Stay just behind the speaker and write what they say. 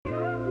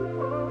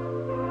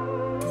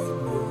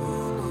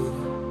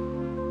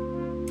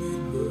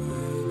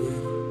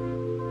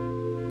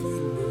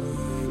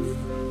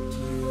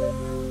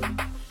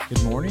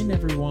morning,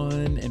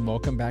 everyone, and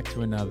welcome back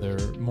to another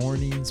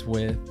Mornings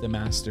with the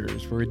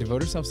Masters, where we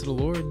devote ourselves to the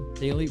Lord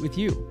daily with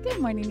you.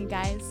 Good morning, you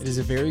guys. It is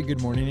a very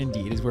good morning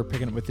indeed, as we're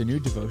picking up with the new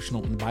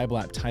devotional in the Bible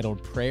app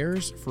titled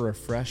Prayers for a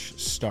Fresh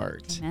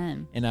Start.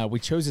 Amen. And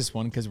we chose this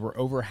one because we're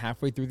over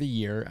halfway through the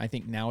year. I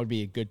think now would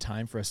be a good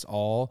time for us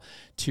all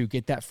to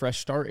get that fresh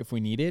start if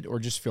we need it, or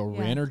just feel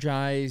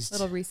re-energized.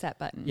 Little reset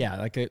button. Yeah,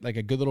 like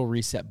a good little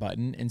reset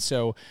button. And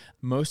so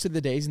most of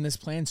the days in this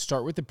plan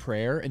start with the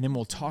prayer, and then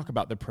we'll talk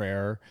about the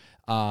prayer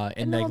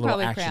and like we'll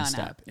little action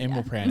step, out. and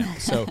we'll pray on out.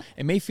 So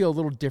it may feel a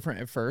little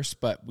different at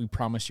first, but we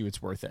promise you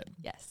it's worth it.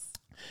 Yes.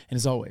 And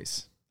as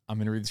always, I'm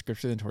going to read the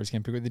scripture, then Tori's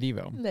going to pick with the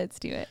Devo. Let's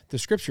do it. The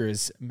scripture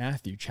is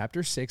Matthew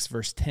chapter 6,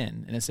 verse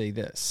 10, and it says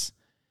this: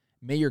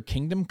 May your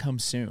kingdom come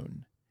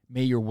soon.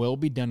 May your will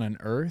be done on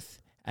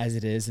earth as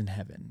it is in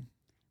heaven.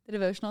 The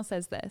devotional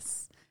says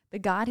this: the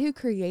God who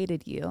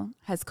created you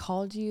has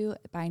called you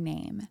by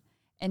name,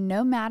 and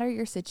no matter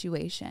your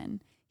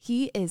situation,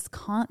 He is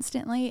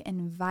constantly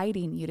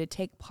inviting you to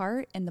take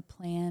part in the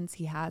plans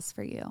He has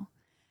for you.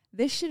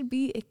 This should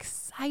be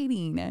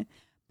exciting,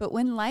 but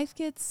when life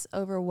gets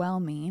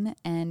overwhelming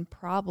and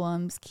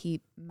problems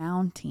keep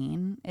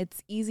mounting,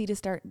 it's easy to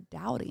start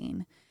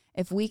doubting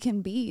if we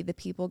can be the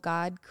people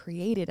God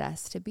created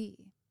us to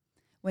be.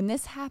 When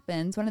this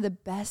happens, one of the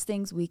best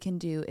things we can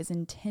do is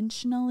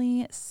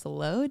intentionally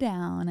slow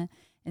down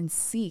and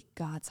seek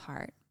God's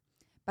heart.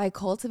 By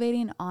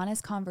cultivating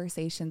honest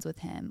conversations with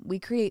Him, we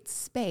create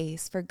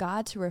space for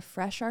God to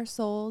refresh our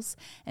souls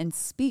and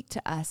speak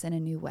to us in a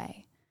new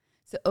way.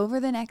 So over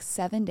the next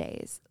 7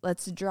 days,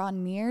 let's draw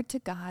near to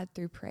God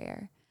through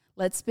prayer.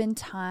 Let's spend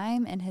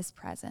time in His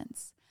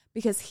presence,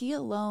 because He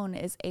alone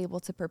is able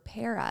to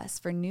prepare us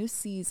for new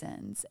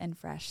seasons and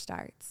fresh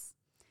starts.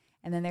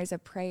 And then there's a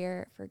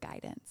prayer for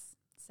guidance.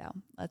 So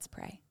let's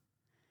pray.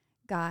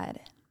 God,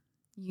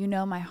 you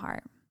know my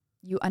heart.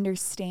 You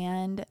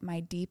understand my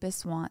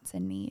deepest wants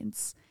and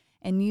needs,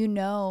 and you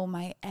know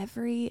my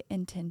every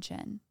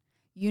intention.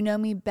 You know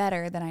me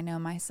better than I know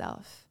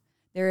myself.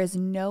 There is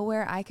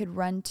nowhere I could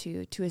run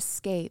to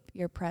escape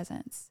your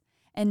presence,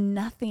 and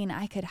nothing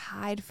I could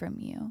hide from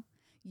you.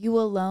 You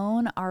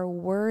alone are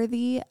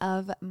worthy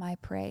of my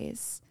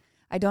praise.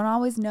 I don't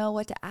always know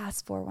what to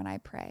ask for when I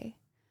pray.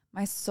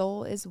 My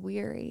soul is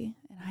weary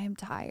and I am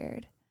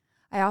tired.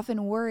 I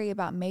often worry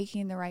about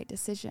making the right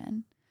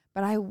decision,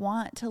 but I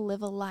want to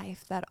live a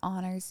life that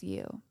honors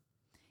you.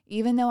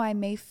 Even though I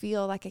may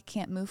feel like I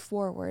can't move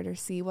forward or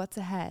see what's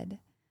ahead,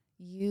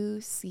 you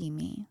see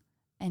me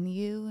and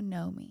you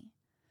know me.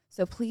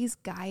 So please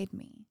guide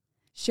me.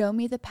 Show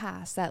me the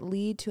paths that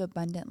lead to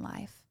abundant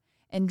life,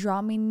 and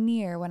draw me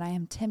near when I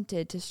am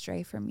tempted to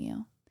stray from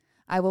you.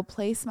 I will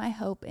place my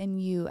hope in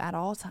you at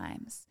all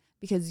times,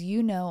 because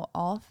you know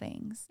all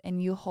things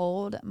and you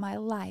hold my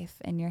life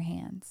in your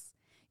hands.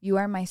 You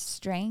are my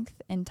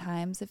strength in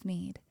times of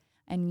need,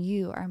 and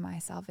you are my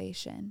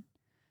salvation.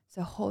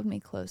 So hold me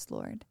close,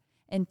 Lord,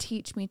 and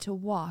teach me to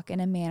walk in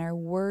a manner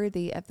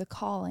worthy of the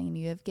calling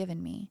you have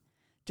given me.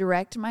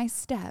 Direct my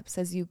steps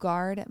as you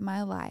guard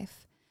my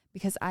life,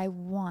 because I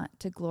want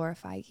to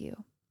glorify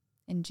you.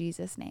 In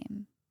Jesus'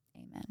 name,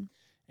 amen.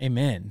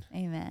 Amen.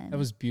 Amen. That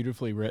was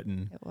beautifully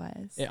written. It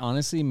was. It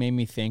honestly made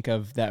me think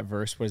of that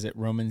verse. Was it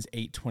Romans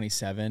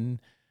 8:27?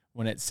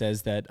 When it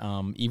says that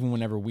even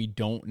whenever we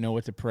don't know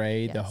what to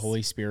pray, the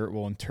Holy Spirit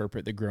will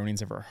interpret the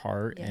groanings of our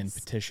heart and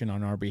petition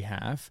on our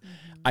behalf.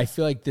 Mm-hmm. I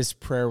feel like this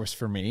prayer was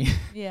for me.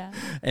 Yeah.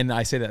 And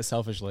I say that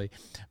selfishly,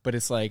 but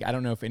it's like, I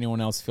don't know if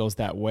anyone else feels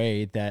that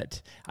way,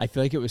 that I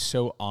feel like it was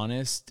so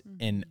honest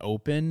and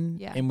open.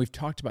 Yeah. And we've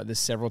talked about this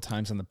several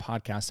times on the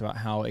podcast about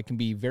how it can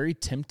be very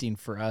tempting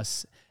for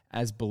us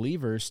as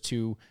believers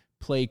to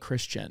play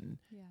Christian.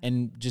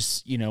 And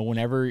just,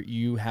 whenever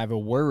you have a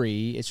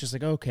worry, it's just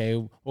like, okay,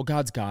 well,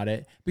 God's got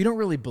it, but you don't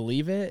really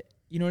believe it.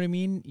 You know what I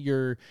mean?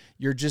 You're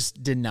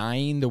just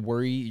denying the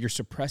worry. You're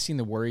suppressing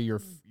the worry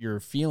you're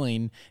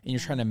feeling, and you're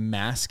trying to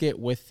mask it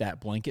with that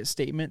blanket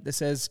statement that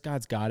says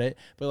God's got it.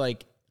 But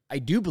like, I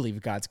do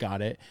believe God's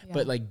got it,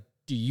 but like,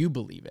 do you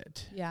believe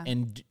it? Yeah.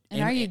 And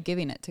are you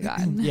giving it to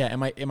God? Yeah.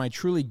 Am I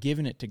truly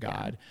giving it to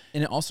God? Yeah.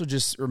 And it also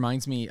just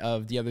reminds me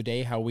of the other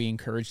day how we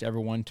encouraged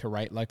everyone to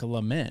write like a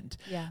lament.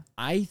 Yeah.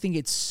 I think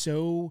it's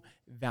so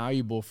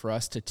valuable for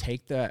us to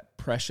take that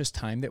precious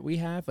time that we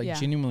have. Like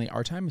genuinely,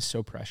 our time is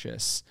so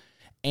precious.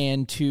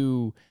 And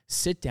to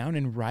sit down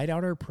and write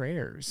out our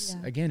prayers.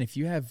 Yeah. Again, if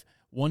you have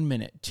 1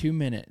 minute, 2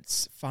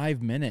 minutes,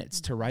 5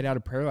 minutes to write out a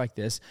prayer like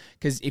this.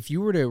 Because if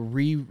you were to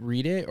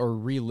reread it or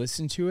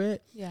re-listen to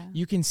it,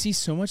 you can see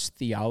so much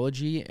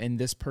theology in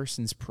this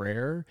person's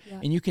prayer,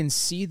 and you can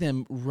see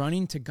them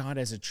running to God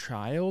as a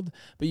child,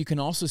 but you can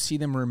also see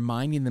them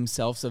reminding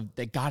themselves of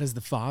that God is the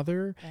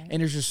Father,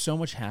 and there's just so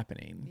much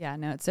happening. Yeah,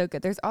 no, it's so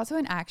good. There's also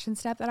an action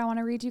step that I want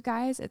to read you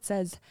guys. It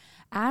says,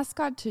 ask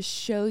God to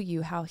show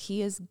you how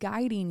He is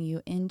guiding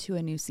you into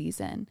a new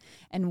season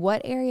and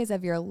what areas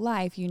of your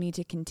life you need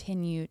to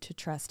continue to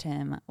trust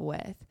Him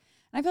with.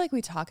 And I feel like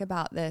we talk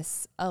about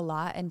this a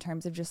lot in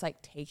terms of just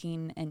like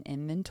taking an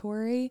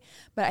inventory.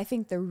 But I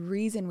think the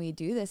reason we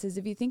do this is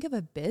if you think of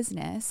a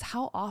business,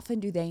 how often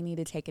do they need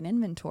to take an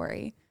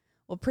inventory?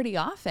 Well, pretty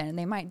often.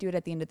 They might do it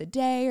at the end of the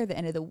day or the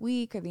end of the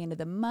week or the end of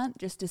the month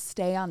just to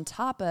stay on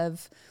top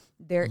of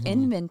their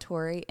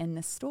inventory in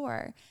the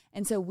store.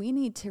 And so we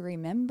need to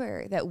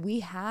remember that we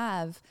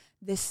have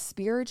this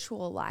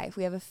spiritual life.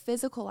 We have a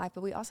physical life,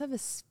 but we also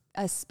have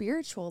a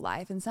spiritual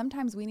life. And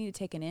sometimes we need to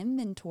take an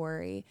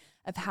inventory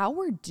of how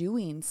we're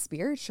doing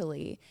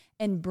spiritually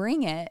and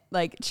bring it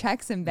like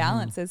checks and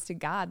balances to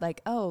God.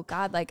 Like, oh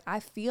God, like I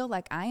feel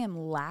like I am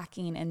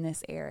lacking in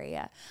this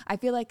area. I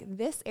feel like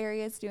this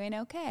area is doing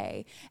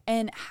okay.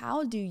 And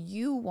how do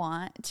you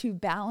want to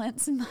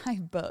balance my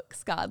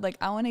books, God? Like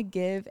I want to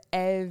give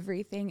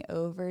everything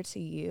over to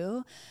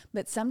you.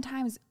 But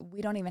sometimes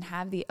we don't even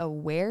have the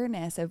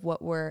awareness of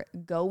what we're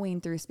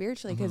going through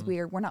spiritually because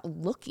we're not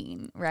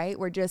looking, right?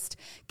 We're just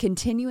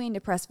continuing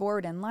to press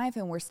forward in life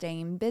and we're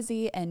staying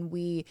busy and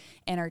we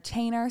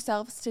entertain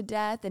ourselves to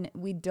death and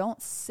we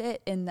don't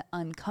sit in the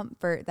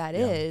uncomfort that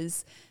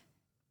is.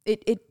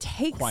 It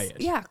takes quiet.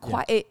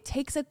 It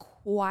takes a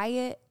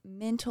quiet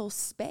mental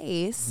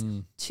space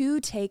to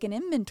take an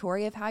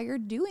inventory of how you're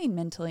doing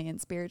mentally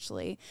and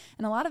spiritually.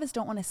 And a lot of us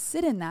don't want to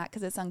sit in that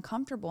because it's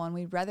uncomfortable and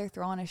we'd rather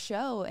throw on a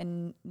show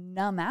and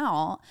numb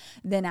out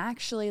than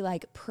actually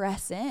like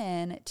press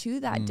in to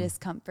that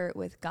discomfort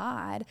with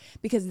God,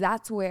 because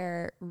that's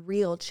where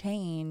real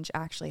change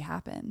actually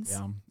happens.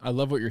 Yeah. I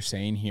love what you're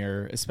saying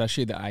here,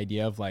 especially the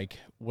idea of like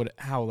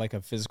how like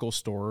a physical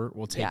store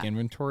will take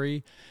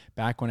inventory.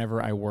 Back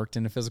whenever I worked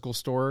in a physical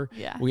store,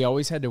 we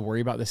always had to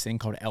worry about this thing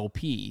called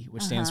LP,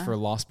 which stands for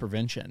loss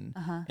prevention.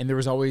 And there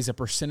was always a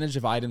percentage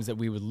of items that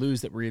we would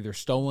lose that were either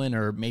stolen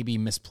or maybe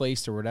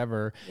misplaced or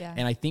whatever.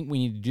 And I think we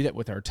need to do that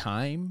with our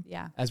time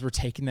as we're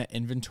taking that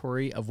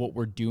inventory of what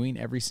we're doing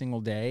every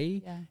single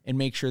day and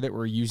make sure that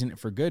we're using it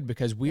for good,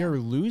 because we are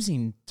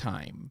losing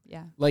time.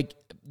 Like,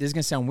 this is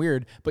going to sound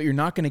weird, but you're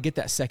not going to get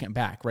that second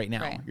back right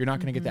now. You're not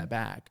going to get that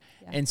back.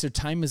 And so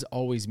time is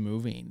always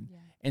moving.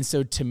 And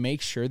so to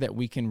make sure that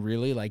we can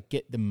really like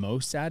get the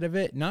most out of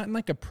it, not in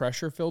like a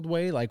pressure filled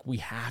way, like we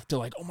have to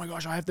like, oh my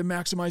gosh, I have to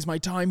maximize my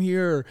time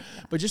here,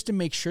 but just to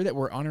make sure that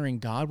we're honoring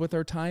God with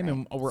our time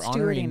and we're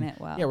honoring it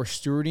well. We're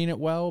stewarding it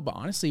well, but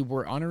honestly,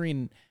 we're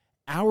honoring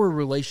our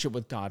relationship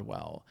with God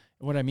well.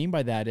 And what I mean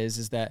by that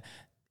is that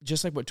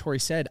just like what Tori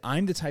said,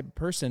 I'm the type of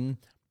person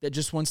that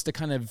just wants to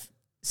kind of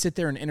sit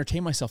there and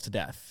entertain myself to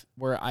death,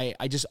 where I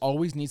just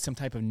always need some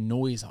type of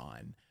noise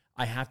on.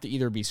 I have to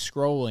either be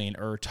scrolling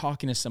or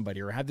talking to somebody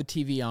or have the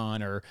TV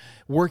on or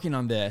working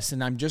on this.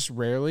 And I'm just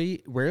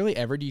rarely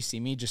ever do you see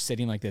me just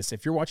sitting like this.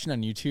 If you're watching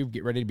on YouTube,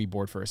 get ready to be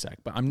bored for a sec,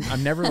 but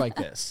I'm never like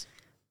this.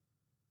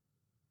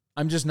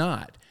 I'm just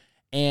not.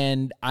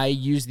 And I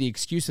use the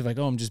excuse of like,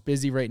 oh, I'm just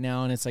busy right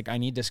now. And it's like, I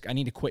need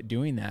to quit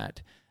doing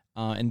that.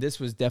 And this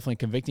was definitely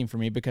convicting for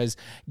me, because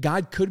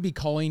God could be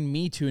calling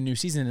me to a new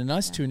season and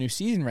us to a new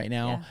season right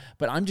now,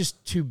 but I'm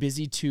just too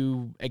busy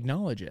to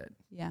acknowledge it.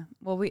 Yeah.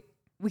 Well,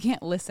 we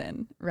can't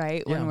listen,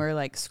 right? When we're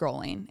like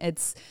scrolling,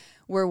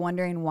 we're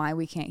wondering why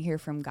we can't hear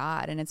from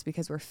God. And it's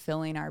because we're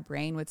filling our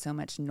brain with so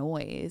much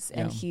noise,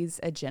 and he's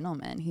a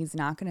gentleman. He's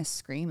not going to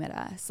scream at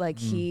us. Like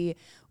he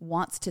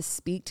wants to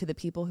speak to the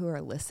people who are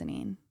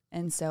listening.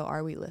 And so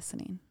are we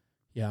listening?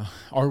 Yeah.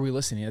 Are we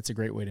listening? That's a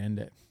great way to end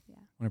it. Yeah.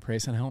 Want to pray,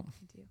 send help?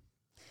 I do.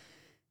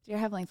 Dear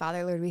Heavenly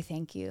Father, Lord, we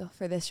thank you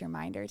for this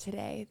reminder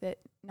today that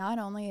not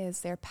only is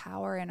there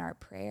power in our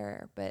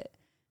prayer, but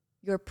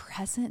your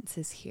presence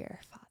is here,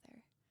 Father.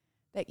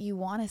 That you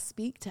want to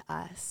speak to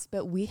us,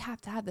 but we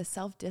have to have the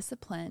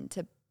self-discipline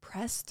to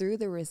press through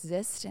the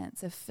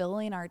resistance of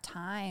filling our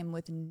time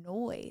with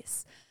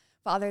noise.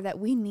 Father, that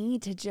we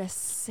need to just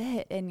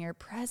sit in your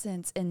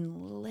presence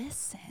and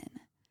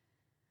listen.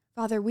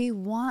 Father, we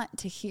want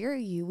to hear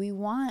you. We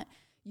want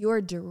your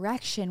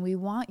direction. We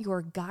want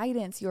your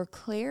guidance, your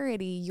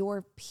clarity,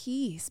 your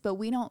peace, but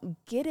we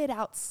don't get it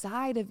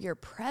outside of your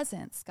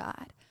presence,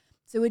 God.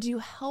 So would you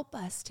help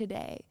us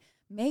today?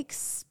 Make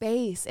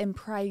space and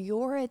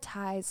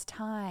prioritize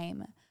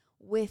time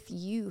with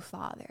you,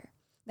 Father,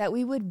 that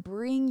we would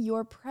bring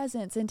your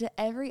presence into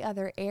every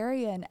other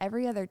area and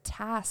every other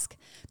task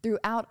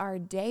throughout our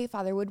day,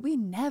 Father. Would we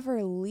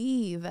never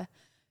leave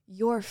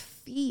your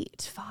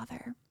feet,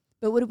 Father,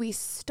 but would we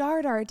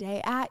start our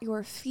day at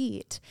your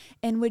feet,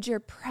 and would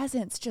your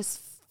presence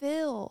just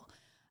fill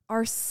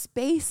our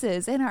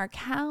spaces, in our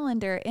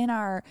calendar, in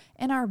our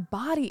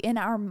body, in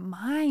our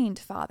mind,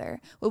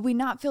 Father? Would we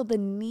not feel the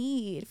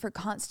need for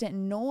constant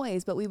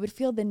noise, but we would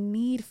feel the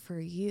need for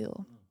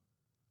you?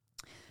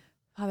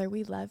 Father,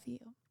 we love you.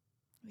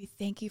 We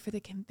thank you for the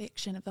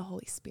conviction of the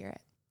Holy Spirit.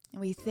 And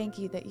we thank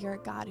you that you're a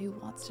God who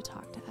wants to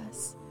talk to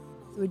us.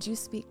 So would you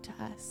speak to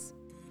us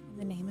in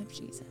the name of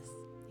Jesus?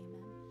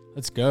 Amen.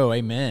 Let's go.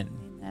 Amen.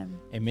 Amen.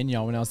 Amen,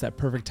 y'all. When now's that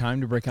perfect time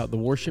to break out the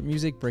worship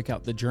music, break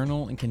out the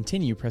journal, and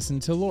continue pressing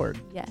to the Lord.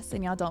 Yes,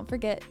 and y'all don't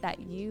forget that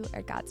you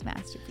are God's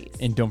masterpiece.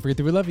 And don't forget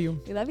that we love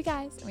you. We love you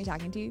guys, and we're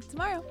talking to you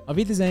tomorrow. Auf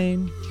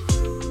Wiedersehen.